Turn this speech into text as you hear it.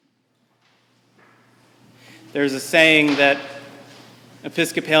There's a saying that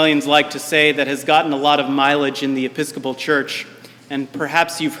Episcopalians like to say that has gotten a lot of mileage in the Episcopal Church, and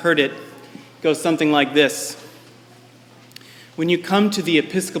perhaps you've heard it. It goes something like this. When you come to the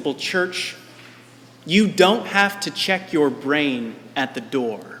Episcopal Church, you don't have to check your brain at the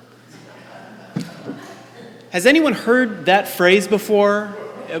door. Has anyone heard that phrase before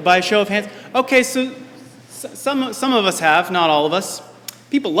by a show of hands? Okay, so some of us have, not all of us.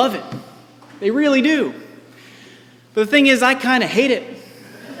 People love it. They really do. But the thing is, I kind of hate it.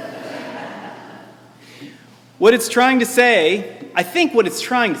 What it's trying to say, I think what it's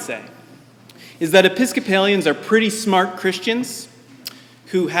trying to say, is that Episcopalians are pretty smart Christians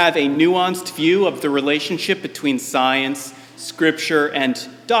who have a nuanced view of the relationship between science, scripture, and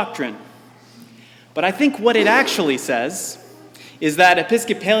doctrine. But I think what it actually says is that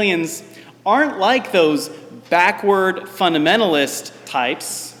Episcopalians aren't like those backward fundamentalist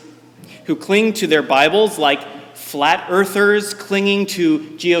types who cling to their Bibles like flat earthers clinging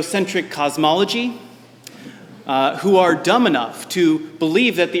to geocentric cosmology, who are dumb enough to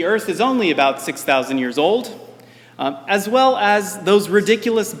believe that the earth is only about 6,000 years old, as well as those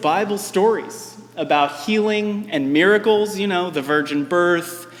ridiculous Bible stories about healing and miracles, the virgin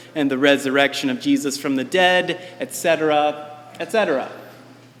birth and the resurrection of Jesus from the dead, etc., etc.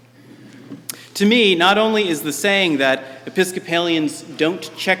 To me, not only is the saying that Episcopalians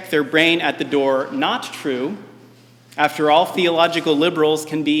don't check their brain at the door not true, after all, theological liberals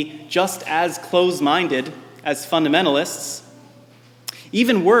can be just as close-minded as fundamentalists.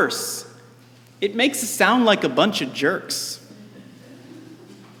 Even worse, it makes us sound like a bunch of jerks.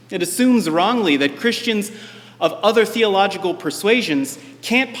 It assumes wrongly that Christians of other theological persuasions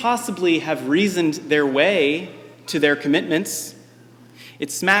can't possibly have reasoned their way to their commitments. It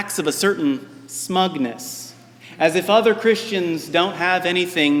smacks of a certain smugness, as if other Christians don't have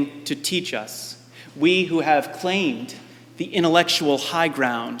anything to teach us, we who have claimed the intellectual high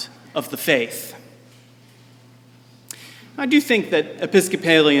ground of the faith. I do think that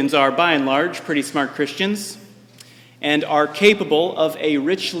Episcopalians are, by and large, pretty smart Christians and are capable of a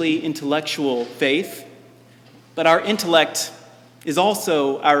richly intellectual faith, but our intellect is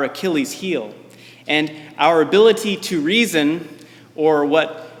also our Achilles heel, and our ability to reason, or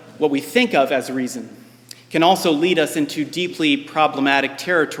what we think of as reason, can also lead us into deeply problematic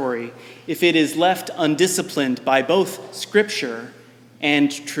territory if it is left undisciplined by both Scripture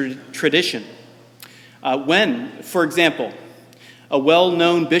and tradition. When, for example, a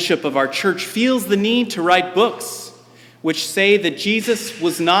well-known bishop of our church feels the need to write books which say that Jesus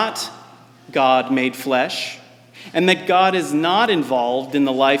was not God made flesh, and that God is not involved in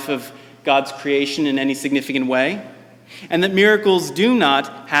the life of God's creation in any significant way, and that miracles do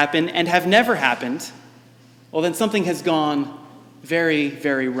not happen and have never happened, well, then something has gone very,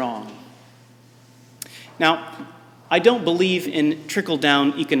 very wrong. Now, I don't believe in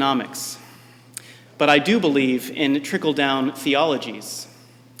trickle-down economics, but I do believe in trickle-down theologies.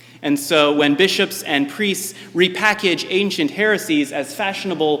 And so when bishops and priests repackage ancient heresies as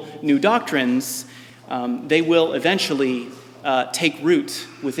fashionable new doctrines, they will eventually take root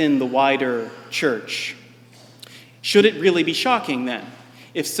within the wider church. Should it really be shocking, then,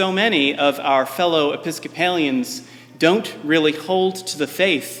 if so many of our fellow Episcopalians don't really hold to the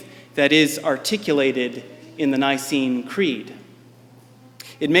faith that is articulated in the Nicene Creed?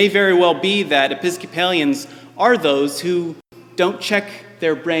 It may very well be that Episcopalians are those who don't check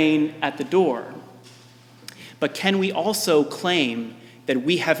their brain at the door. But can we also claim that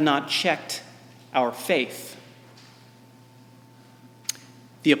we have not checked our faith?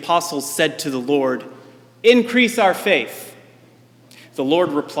 The apostles said to the Lord, "Increase our faith." The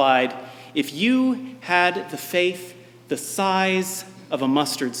Lord replied, "If you had the faith the size of a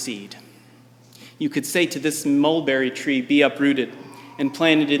mustard seed, you could say to this mulberry tree, 'Be uprooted and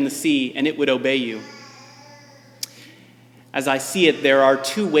planted in the sea,' and it would obey you." As I see it, there are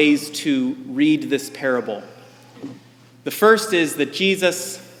two ways to read this parable. The first is that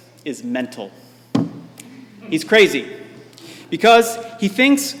Jesus is mental. He's crazy because he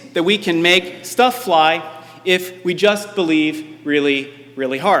thinks that we can make stuff fly if we just believe really,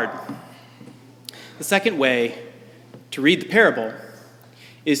 really hard. The second way to read the parable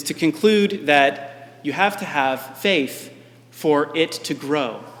is to conclude that you have to have faith for it to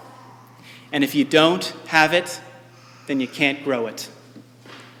grow. And if you don't have it, then you can't grow it.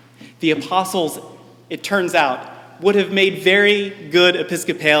 The apostles, it turns out, would have made very good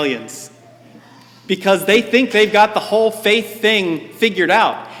Episcopalians because they think they've got the whole faith thing figured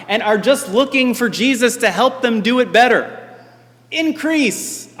out and are just looking for Jesus to help them do it better.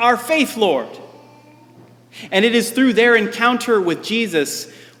 Increase our faith, Lord. And it is through their encounter with Jesus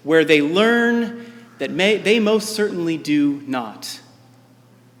where they learn that they most certainly do not.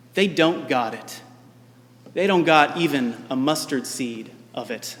 They don't got it. They don't got even a mustard seed of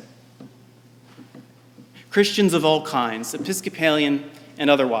it. Christians of all kinds, Episcopalian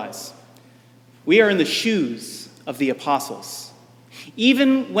and otherwise, we are in the shoes of the apostles.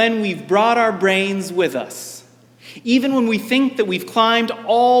 Even when we've brought our brains with us, even when we think that we've climbed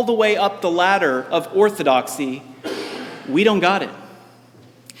all the way up the ladder of orthodoxy, we don't got it.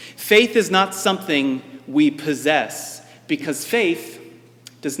 Faith is not something we possess because faith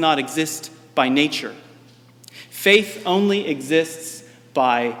does not exist by nature. Faith only exists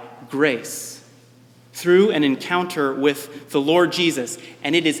by grace, through an encounter with the Lord Jesus.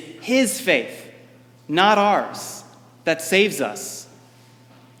 And it is his faith, not ours, that saves us.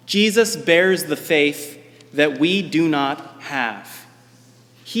 Jesus bears the faith that we do not have.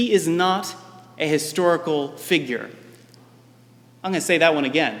 He is not a historical figure. I'm going to say that one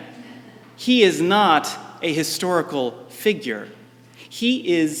again. He is not a historical figure.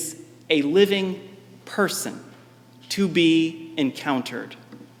 He is a living person to be encountered.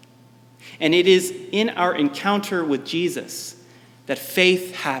 And it is in our encounter with Jesus that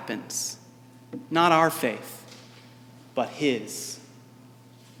faith happens. Not our faith, but his.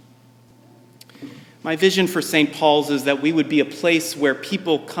 My vision for St. Paul's is that we would be a place where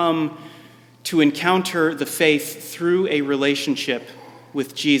people come to encounter the faith through a relationship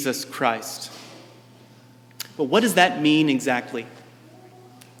with Jesus Christ. But what does that mean exactly?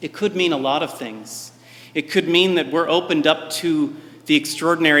 It could mean a lot of things. It could mean that we're opened up to the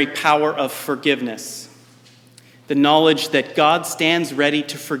extraordinary power of forgiveness, the knowledge that God stands ready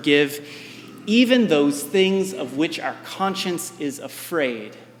to forgive even those things of which our conscience is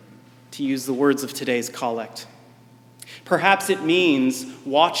afraid, to use the words of today's collect. Perhaps it means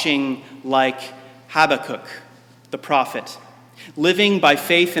watching like Habakkuk, the prophet, living by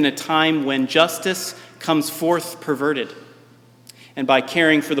faith in a time when justice comes forth perverted, and by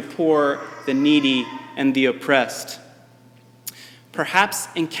caring for the poor, the needy, and the oppressed. Perhaps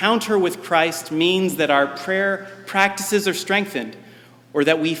encounter with Christ means that our prayer practices are strengthened, or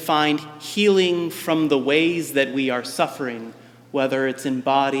that we find healing from the ways that we are suffering, whether it's in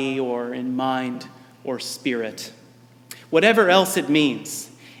body or in mind or spirit. Whatever else it means,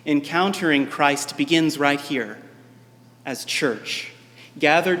 encountering Christ begins right here as church,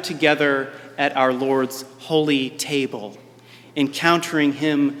 gathered together at our Lord's holy table, encountering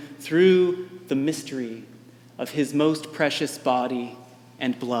him through the mystery of his most precious body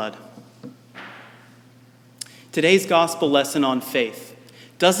and blood. Today's gospel lesson on faith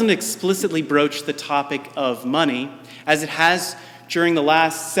doesn't explicitly broach the topic of money, as it has during the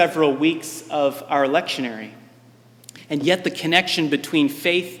last several weeks of our lectionary. And yet the connection between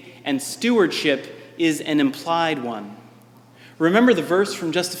faith and stewardship is an implied one. Remember the verse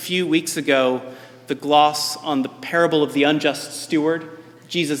from just a few weeks ago, the gloss on the parable of the unjust steward?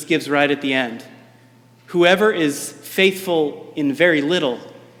 Jesus gives right at the end. Whoever is faithful in very little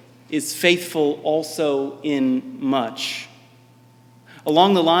is faithful also in much.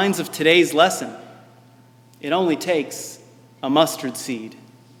 Along the lines of today's lesson, it only takes a mustard seed.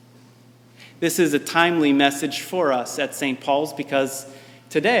 This is a timely message for us at St. Paul's because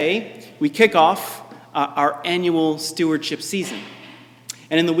today we kick off our annual stewardship season.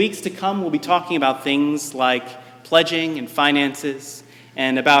 And in the weeks to come, we'll be talking about things like pledging and finances,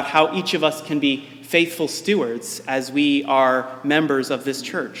 and about how each of us can be faithful stewards as we are members of this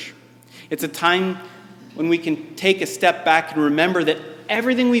church. It's a time when we can take a step back and remember that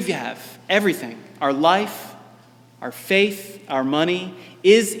everything we have, everything, our life, our faith, our money,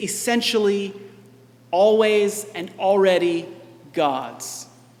 is essentially always and already God's.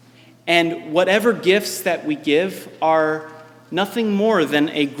 And whatever gifts that we give are nothing more than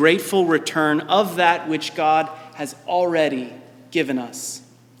a grateful return of that which God has already given us.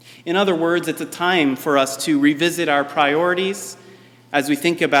 In other words, it's a time for us to revisit our priorities as we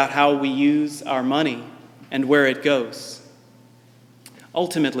think about how we use our money and where it goes.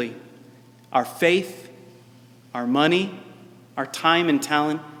 Ultimately, our faith, our money, our time and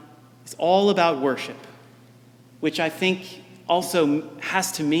talent is all about worship, which I think also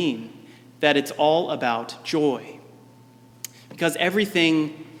has to mean that it's all about joy. Because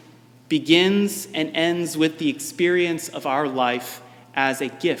everything begins and ends with the experience of our life as a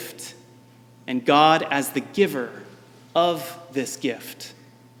gift, and God as the giver of this gift.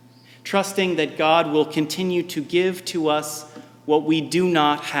 Trusting that God will continue to give to us what we do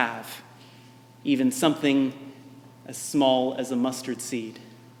not have, even something as small as a mustard seed.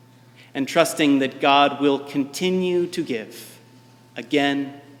 And trusting that God will continue to give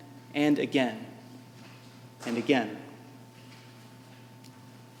again and again and again.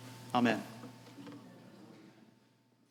 Amen.